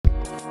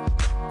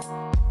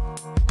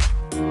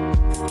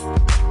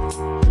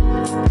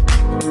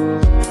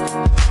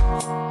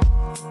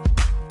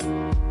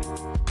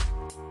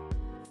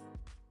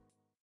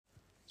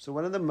So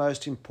one of the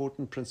most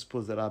important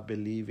principles that I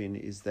believe in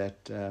is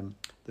that the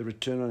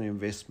return on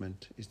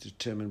investment is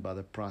determined by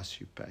the price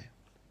you pay.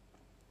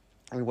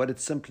 And what it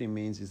simply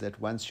means is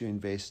that once you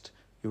invest,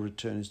 your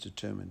return is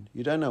determined.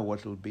 You don't know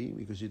what it'll be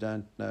because you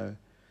don't know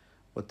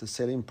what the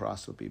selling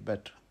price will be.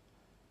 But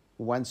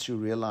once you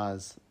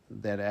realize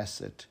that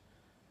asset,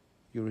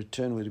 your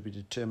return will be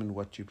determined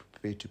what you're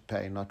prepared to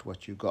pay, not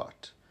what you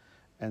got.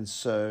 And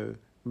so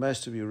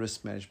most of your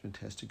risk management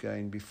has to go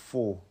in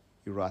before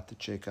you write the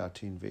check out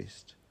to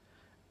invest.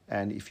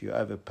 And if you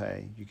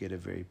overpay, you get a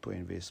very poor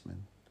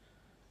investment.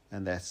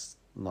 And that's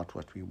not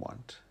what we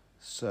want.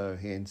 So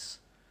hence,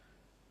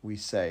 we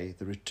say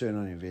the return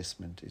on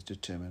investment is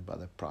determined by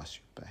the price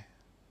you pay.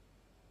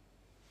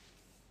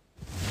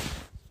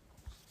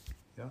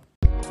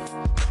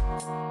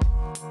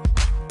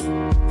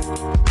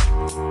 Yeah.